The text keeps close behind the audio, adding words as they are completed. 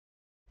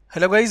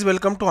Hello guys,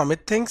 welcome to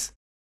Amit Things.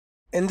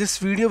 In this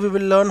video we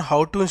will learn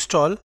how to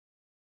install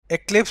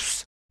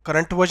Eclipse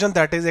current version,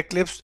 that is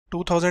Eclipse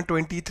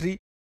 2023-03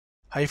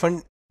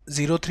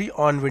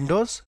 on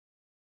Windows.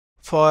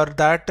 For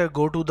that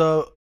go to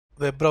the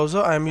web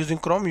browser. I am using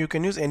Chrome, you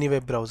can use any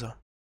web browser.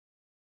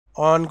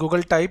 On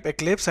Google type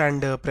Eclipse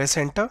and press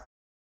enter.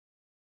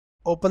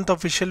 Open the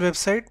official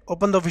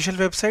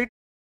website,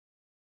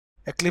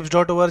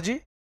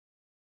 eclipse.org.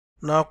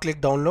 Now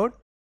click download.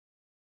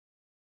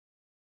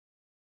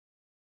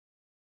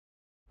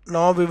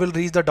 Now we will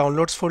reach the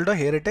downloads folder.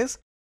 Here it is.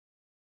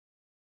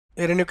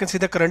 Here you can see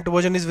the current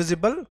version is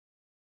visible,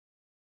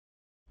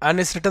 and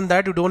it's written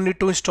that you don't need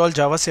to install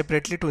Java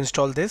separately to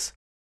install this.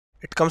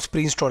 It comes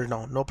pre-installed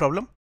now, no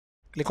problem.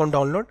 Click on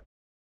download.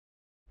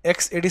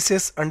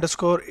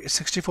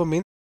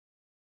 x86_64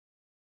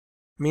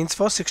 means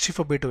for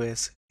 64-bit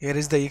OS. Here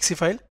is the exe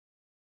file.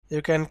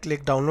 You can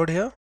click download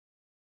here.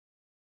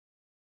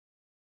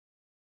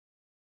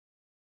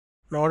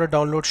 Now the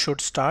download should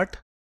start.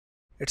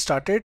 It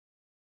started.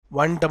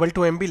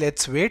 122 MB.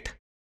 Let's wait.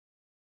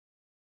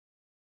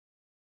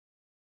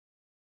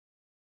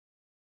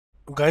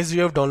 Guys,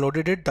 you have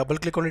downloaded it. Double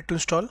click on it to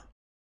install.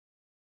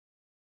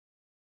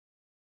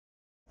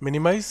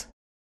 Minimize.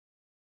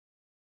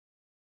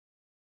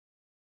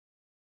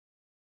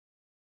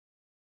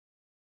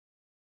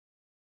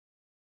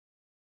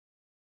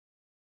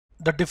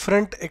 The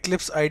different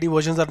Eclipse IDE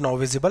versions are now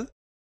visible.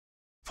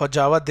 For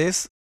Java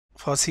this,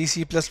 for C,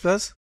 C++,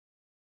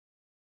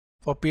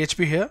 for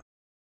PHP here.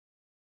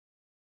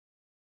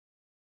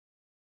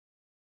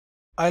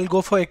 I'll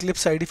go for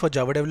Eclipse IDE for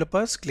Java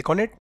developers. Click on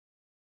it.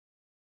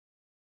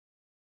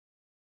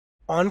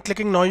 On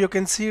clicking now you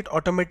can see it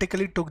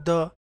automatically took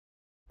the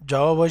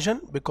Java version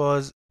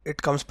because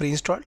it comes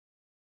pre-installed.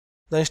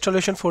 The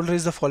installation folder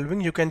is the following.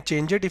 You can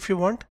change it if you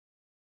want,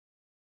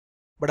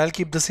 but I'll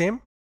keep the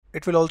same.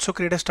 It will also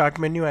create a start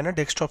menu and a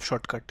desktop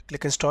shortcut.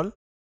 Click install.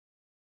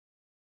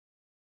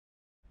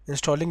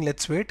 Installing,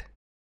 let's wait.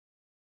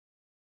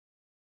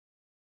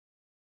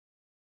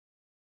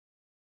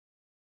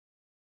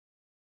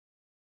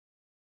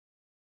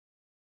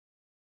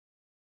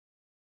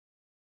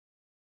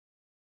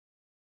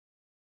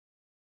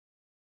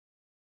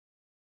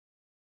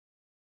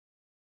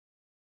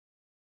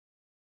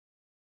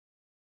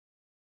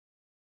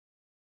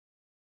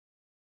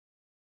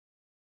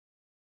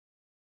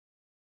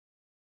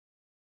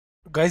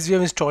 Guys, we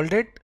have installed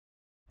it.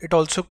 It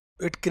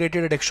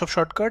created a desktop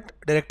shortcut.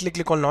 Directly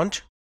click on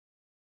launch.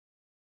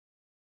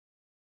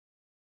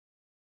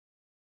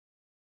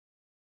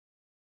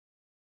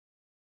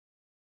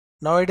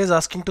 Now it is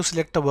asking to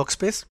select a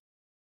workspace.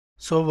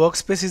 So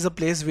workspace is a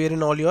place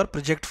wherein all your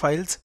project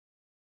files,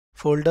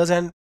 folders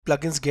and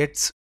plugins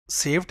gets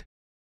saved.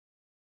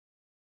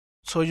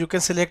 So you can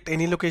select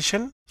any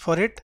location for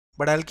it,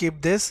 but I'll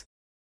keep this.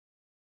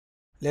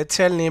 Let's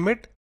say I'll name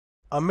it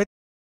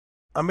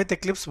Amit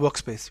Eclipse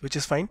Workspace, which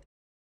is fine.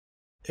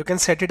 You can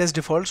set it as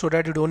default so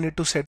that you don't need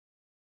to set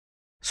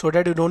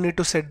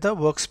the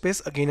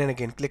workspace again and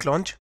again. Click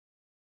launch.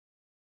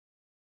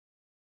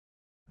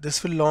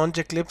 This will launch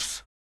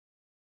Eclipse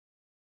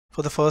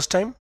for the first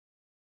time.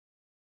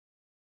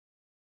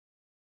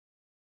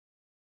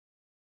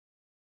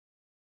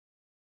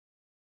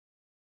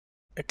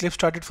 Eclipse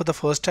started for the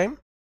first time.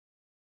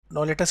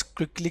 Now let us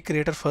quickly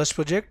create our first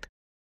project.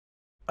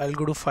 I'll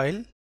go to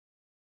file,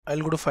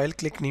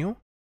 click new,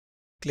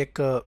 click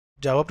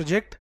Java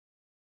project.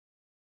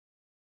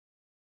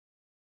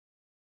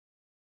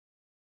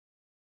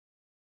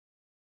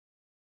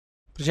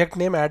 Project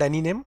name, add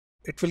any name.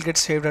 It will get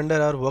saved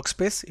under our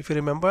workspace. If you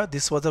remember,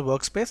 this was a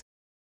workspace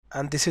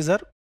and this is our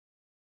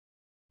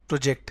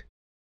project.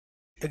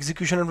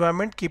 Execution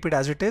environment, keep it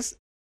as it is.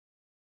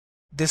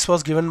 This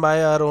was given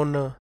by our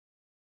own,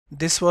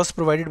 this was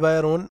provided by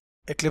our own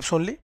Eclipse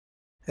only.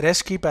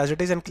 Rest keep as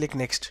it is and click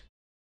next.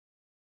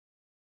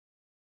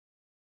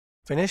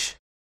 Finish.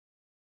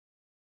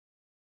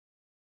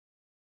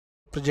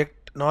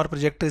 Now our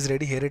project is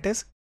ready. Here it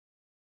is.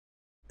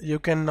 You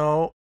can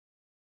now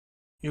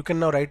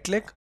right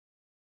click,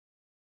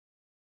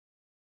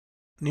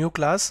 new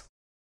class,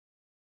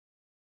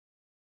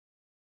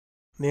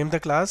 name the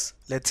class,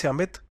 let's say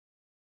Amit,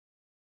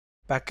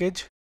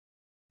 package,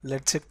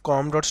 let's say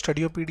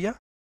com.studiopedia.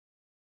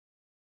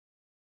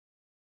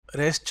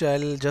 Rest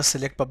I'll just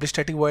select publish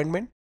static void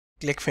main,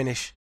 click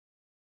finish.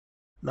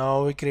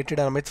 Now we created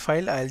an Amit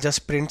file. I'll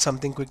just print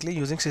something quickly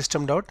using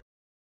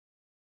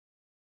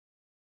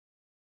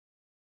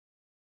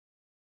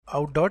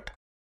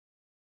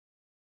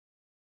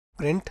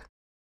system.out.print.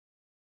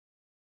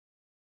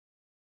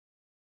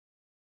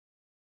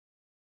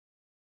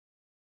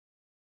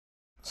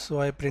 So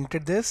I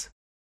printed this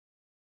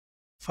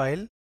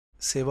file,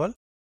 save all,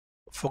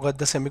 forgot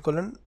the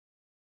semicolon,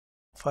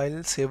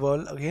 file, save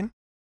all again.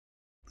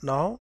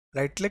 Now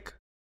right click,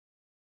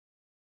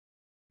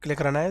 click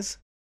run as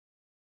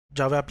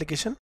Java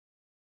application,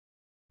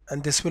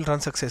 and this will run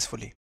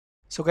successfully.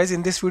 So guys,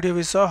 in this video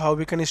we saw how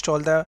we can install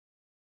the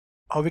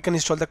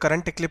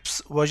current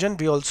Eclipse version.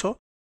 We also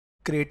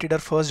created our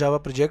first Java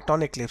project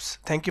on Eclipse.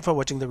 Thank you for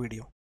watching the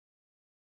video.